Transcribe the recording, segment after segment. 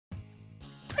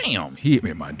Bam! He hit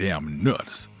me in my damn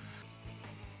nuts.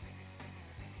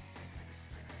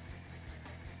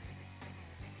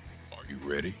 Are you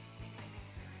ready?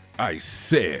 I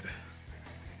said,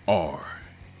 are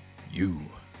you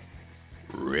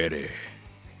ready?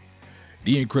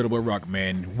 The Incredible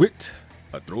Rockman with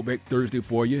a throwback Thursday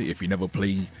for you. If you never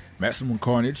played Maximum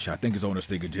Carnage, I think it's on the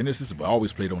Sega Genesis, but I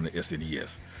always played on the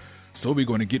SNES. So we're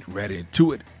going to get right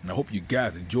into it, and I hope you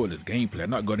guys enjoy this gameplay. I'm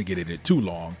not going to get into it too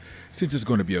long, since it's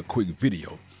going to be a quick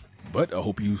video. But I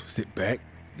hope you sit back,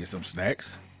 get some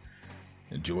snacks,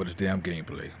 enjoy this damn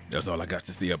gameplay. That's all I got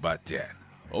to say about that.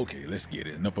 Okay, let's get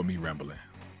it. Enough of me rambling.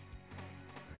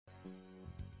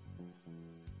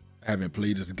 I haven't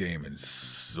played this game in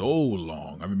so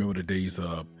long. I remember the days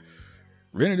of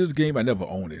renting this game. I never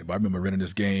owned it, but I remember renting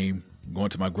this game, going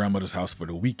to my grandmother's house for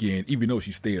the weekend, even though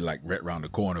she stayed like right around the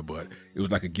corner, but it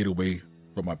was like a getaway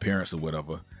from my parents or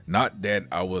whatever. Not that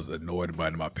I was annoyed by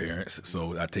my parents,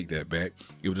 so I take that back.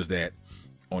 It was just that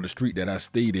on the street that I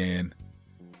stayed in,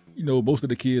 you know, most of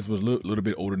the kids was a little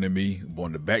bit older than me.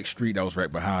 On the back street that was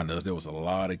right behind us, there was a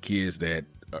lot of kids that,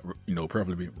 you know,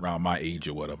 preferably around my age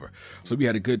or whatever. So we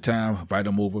had a good time, invite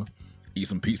them over, eat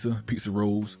some pizza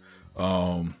rolls,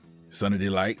 Sunny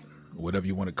Delight, whatever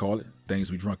you want to call it,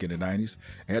 things we drunk in the 90s.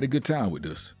 I had a good time with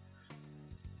this.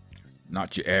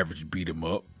 Not your average beat 'em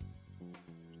up.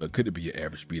 Or could it be your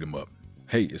average beat 'em up?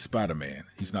 Hey, it's Spider-Man.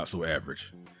 He's not so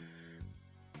average.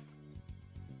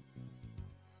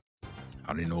 I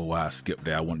don't even know why I skipped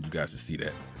that. I wanted you guys to see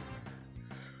that.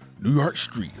 New York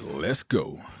Street, let's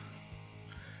go.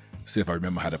 See if I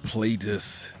remember how to play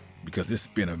this, because it's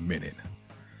been a minute.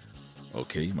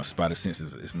 Okay, my spider sense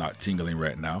is not tingling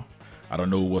right now. I don't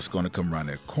know what's going to come around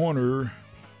that corner,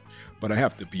 but I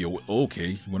have to be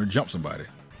okay. You want to jump somebody?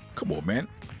 Come on, man.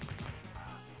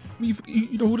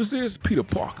 You know who this is? Peter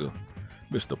Parker.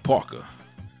 Mr. Parker.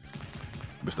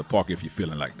 Mr. Parker, if you're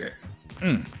feeling like that.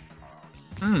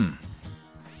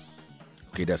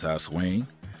 Okay, that's how I swing.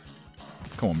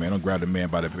 Come on, man. Don't grab the man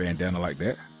by the bandana like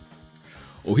that.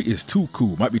 Oh, he is too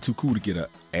cool. Might be too cool to get an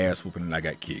ass whooping and I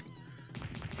got kicked.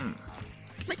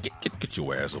 Get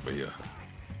your ass over here.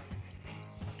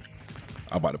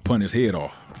 I'm about to punt his head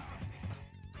off.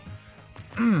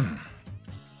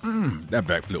 That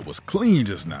backflip was clean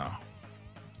just now.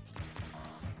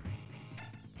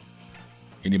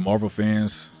 Any Marvel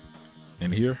fans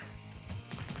in here?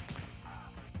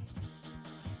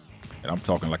 And I'm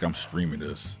talking like I'm streaming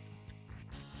this.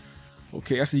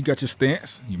 Okay, I see you got your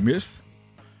stance. You missed.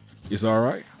 It's all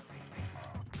right.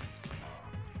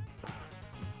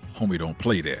 Homie, don't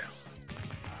play that.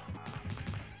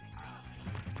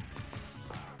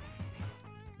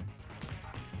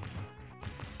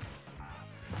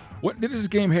 What did this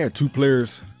game have? 2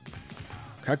 players?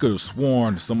 I could have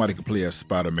sworn somebody could play as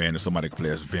Spider-Man and somebody could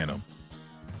play as Venom.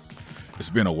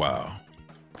 It's been a while.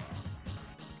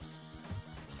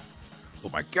 Oh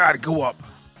my God, go up.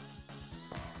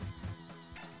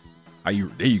 There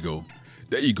you go.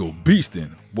 There you go,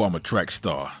 beastin'. Boy, I'm a track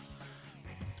star.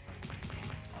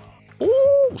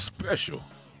 Oh, special.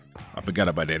 I forgot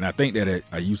about that. And I think that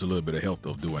I used a little bit of health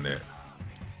of doing that.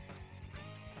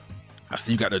 I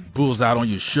see you got the bullseye on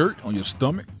your shirt, on your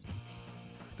stomach.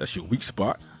 That's your weak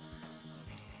spot.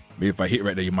 Maybe if I hit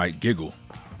right there, you might giggle.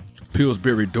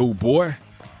 Pillsbury Doughboy.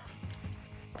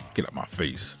 Get out my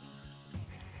face.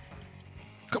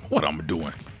 Come on, what I'm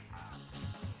doing?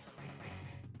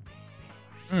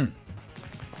 Why'd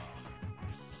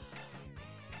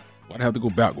I have to go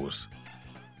backwards?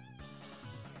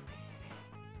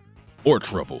 Or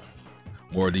trouble.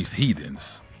 More of these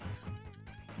heathens.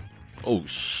 Oh,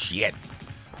 shit.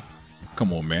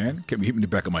 Come on, man. Can't be hitting the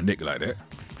back of my neck like that.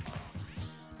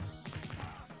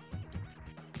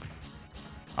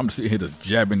 I'm just sitting here just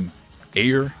jabbing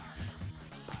air.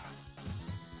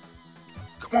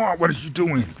 Come on, what are you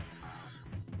doing?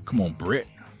 Come on, Brett.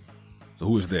 So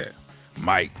who is that?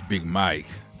 Mike, Big Mike.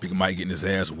 Big Mike getting his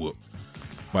ass whooped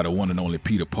by the one and only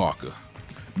Peter Parker.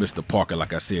 Mr. Parker,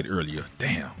 like I said earlier.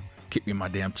 Damn, kick me in my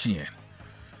damn chin.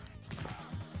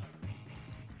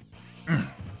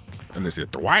 And let's say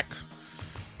thwack.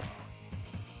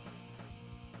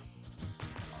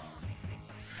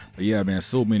 But yeah, man,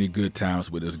 so many good times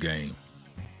with this game.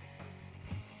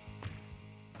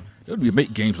 It would be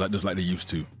make games like this like they used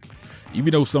to.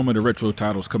 Even though some of the retro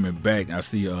titles coming back, I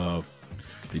see the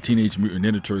Teenage Mutant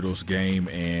Ninja Turtles game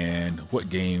and what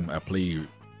game I played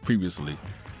previously.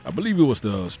 I believe it was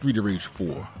the Street of Rage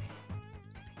 4.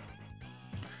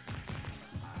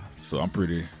 So I'm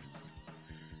pretty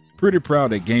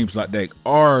proud that games like that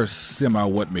are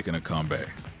making a comeback.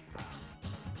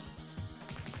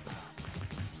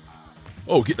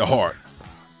 Oh, get the heart.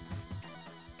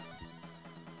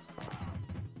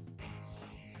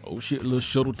 Oh shit, little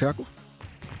shuttle tackle.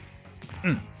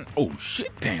 Oh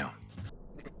shit, damn.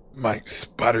 My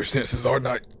spider senses are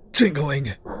not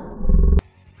jingling.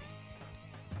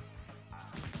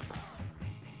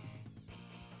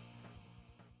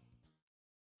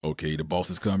 Okay, the boss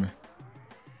is coming.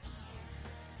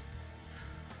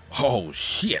 Oh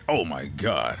shit, oh my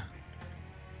god.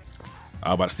 I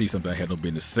was about to see something I had no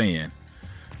business saying.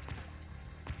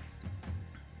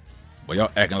 But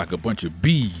y'all acting like a bunch of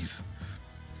bees.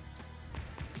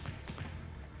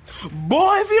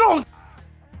 Boy, if you don't...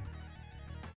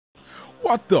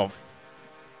 What the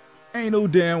Ain't no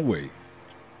damn way.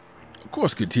 Of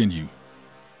course, continue.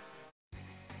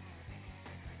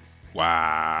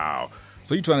 Wow.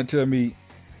 So you trying to tell me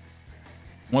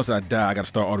once I die, I got to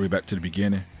start all the way back to the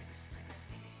beginning?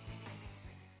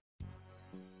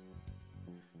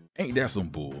 Ain't that some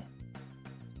bull?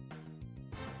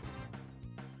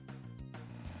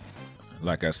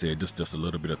 Like I said, this is just a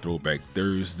little bit of Throwback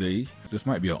Thursday. This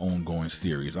might be an ongoing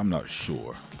series. I'm not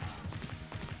sure.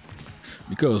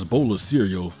 Because bowl of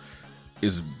cereal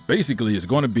is basically it's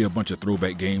going to be a bunch of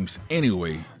throwback games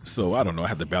anyway. So I don't know. I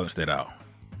have to balance that out.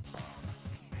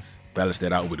 Balance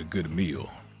that out with a good meal.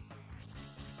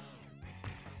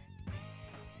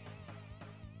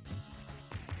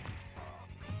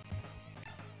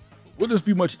 Will this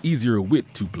be much easier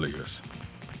with 2 players?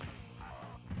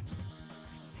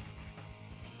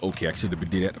 Okay, I should have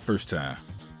did that the first time.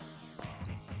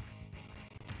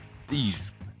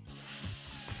 These...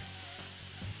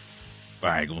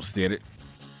 I ain't gonna say it.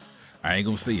 I ain't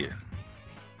gonna say it.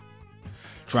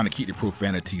 Trying to keep the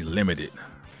profanity limited.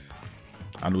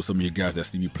 I know some of you guys that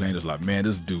see me playing is like, man,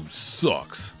 this dude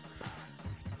sucks.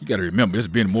 You gotta remember, it's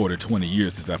been more than 20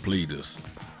 years since I played this.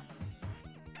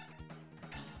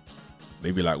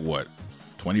 Maybe like what,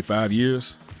 25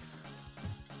 years?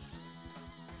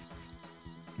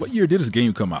 What year did this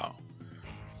game come out?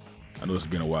 I know it's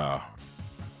been a while.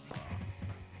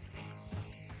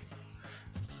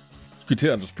 You can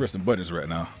tell I'm just pressing buttons right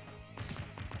now.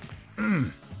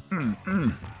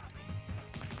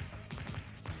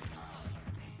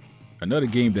 Another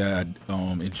game that I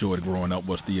enjoyed growing up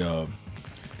was the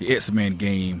X-Men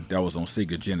game that was on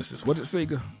Sega Genesis. Was it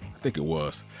Sega? I think it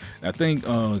was. I think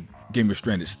Gamer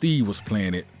Stranded Steve was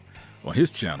playing it on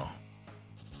his channel.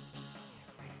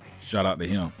 Shout out to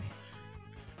him.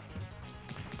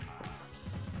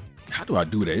 How do I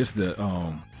do that? It's the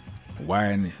Y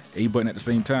and A button at the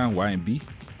same time, Y and B,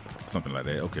 something like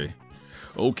that. Okay,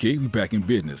 okay, we back in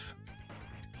business.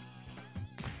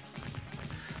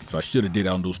 So I should have did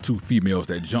on those 2 females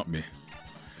that jumped me.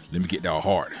 Let me get that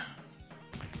heart.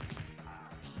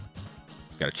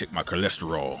 Gotta check my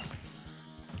cholesterol.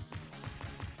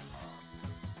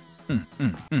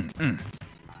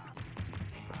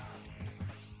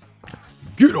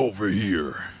 Get over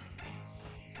here.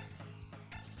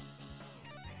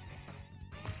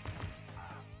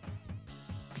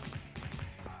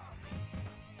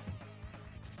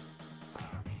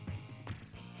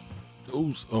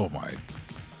 Those, oh my.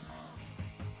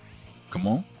 Come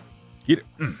on. Get it.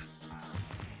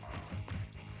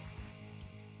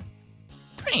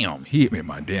 Damn, hit me in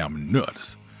my damn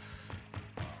nuts.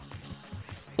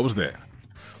 What was that?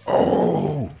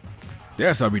 Oh,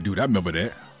 that's how we do that. I remember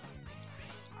that.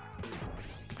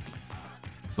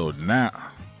 So now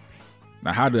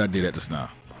how did I do that just now?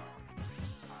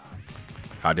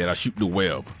 How did I shoot the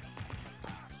web?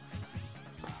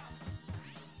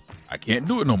 I can't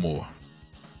do it no more.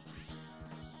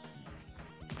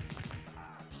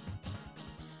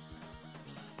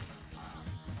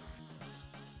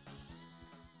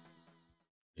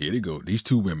 Here they go. These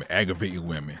 2 women, aggravating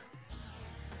women.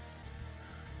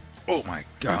 Oh my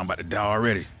God, I'm about to die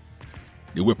already.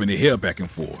 They're whipping their hair back and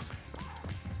forth.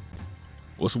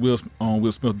 What's Will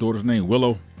Smith's daughter's name?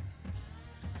 Willow.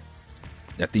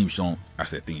 That theme song, I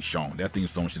said theme song. That theme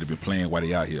song should have been playing while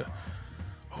they out here.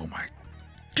 Oh my,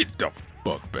 get the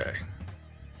fuck back.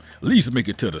 At least make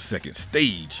it to the 2nd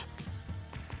stage.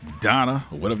 Donna,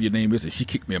 or whatever your name is, and she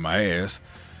kicked me in my ass.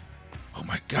 Oh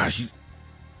my gosh, she's...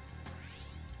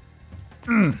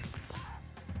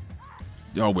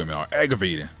 Y'all women are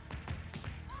aggravating.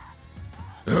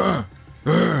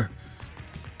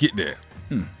 Get there.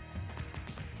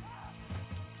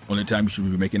 Only time you should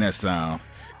be making that sound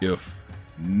if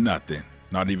nothing.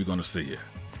 Not even gonna see it.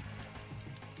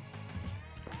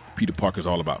 Peter Parker's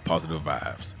all about positive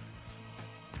vibes.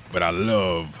 But I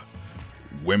love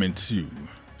women too.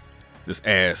 Just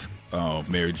ask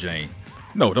Mary Jane.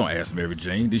 No, don't ask Mary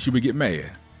Jane. Then she would get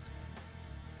mad.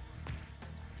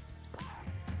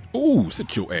 Ooh,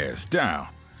 sit your ass down.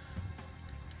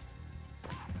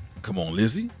 Come on,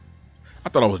 Lizzie. I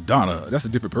thought I was Donna. That's a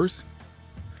different person.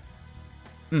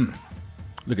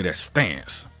 Look at that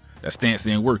stance. That stance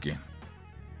ain't working.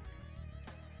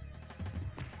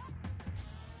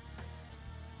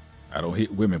 I don't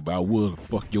hit women, but I will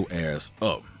fuck your ass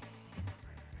up.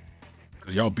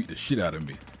 Cause y'all beat the shit out of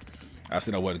me. I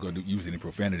said I wasn't gonna use any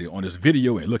profanity on this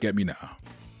video, and look at me now.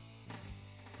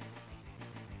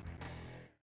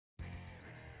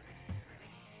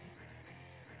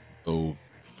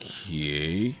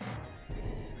 Okay.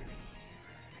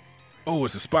 Oh,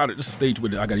 it's a spider. This is a stage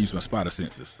where I gotta use my spider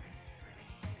senses.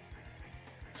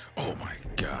 Oh my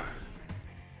god.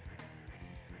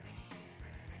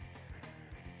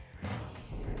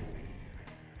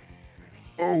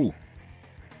 Oh.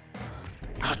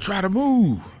 I'll try to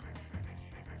move.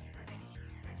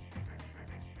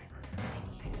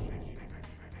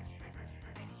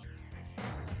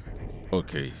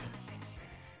 Okay.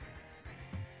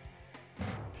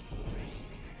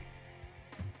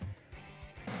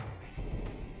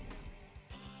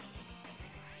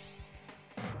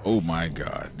 Oh my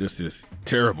god, this is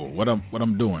terrible. What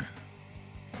I'm doing.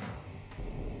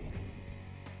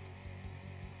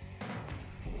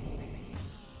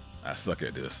 I suck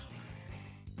at this.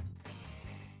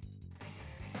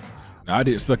 No, I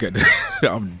didn't suck at this.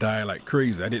 I'm dying like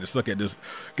crazy. I didn't suck at this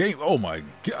game. Oh my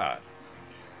god.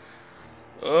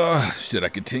 Should I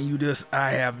continue this?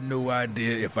 I have no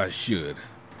idea if I should.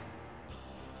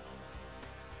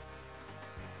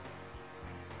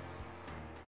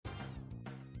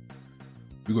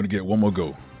 We're gonna get one more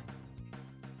go.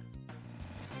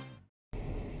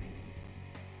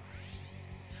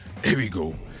 Here we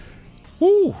go.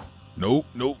 Woo! Nope,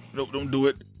 nope, nope, don't do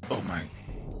it. Oh my.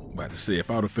 I'm about to say, if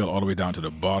I would have fell all the way down to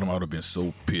the bottom, I would have been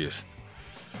so pissed.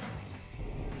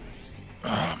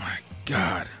 Oh my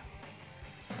god.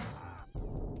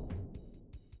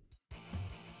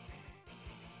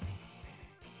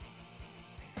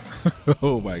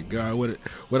 Oh my god,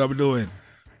 what I'm doing?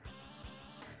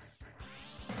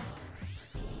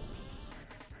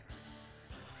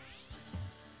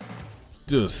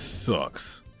 Just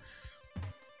sucks.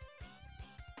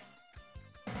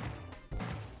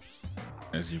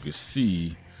 As you can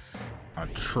see,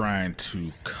 I'm trying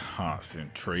to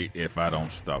concentrate if I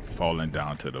don't stop falling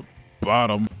down to the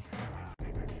bottom.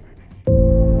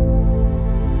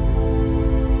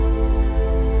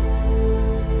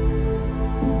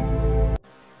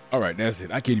 All right, that's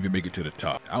it. I can't even make it to the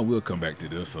top. I will come back to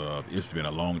this. It's been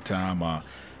a long time.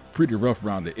 Pretty rough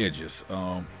around the edges.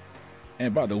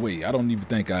 And by the way, I don't even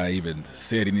think I even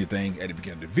said anything at the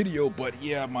beginning of the video, but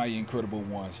yeah, my Incredible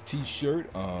Ones t-shirt.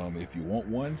 If you want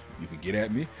one, you can get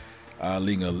at me. I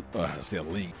will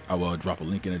drop a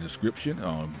link in the description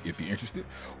if you're interested.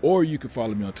 Or you can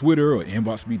follow me on Twitter or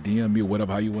inbox me, DM me, or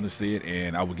whatever how you want to say it,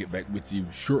 and I will get back with you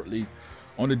shortly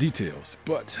on the details.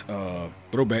 But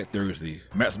Throwback Thursday,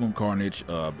 Maximum Carnage.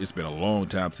 It's been a long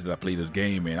time since I played this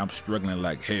game, and I'm struggling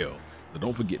like hell. So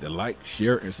don't forget to like,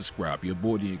 share, and subscribe. Your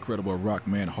boy, the Incredible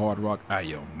Rockman, Hard Rock. I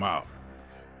am out.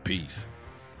 Peace.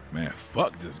 Man,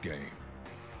 fuck this game.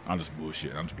 I'm just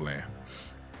bullshit. I'm just playing.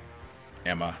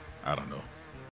 Am I? I don't know.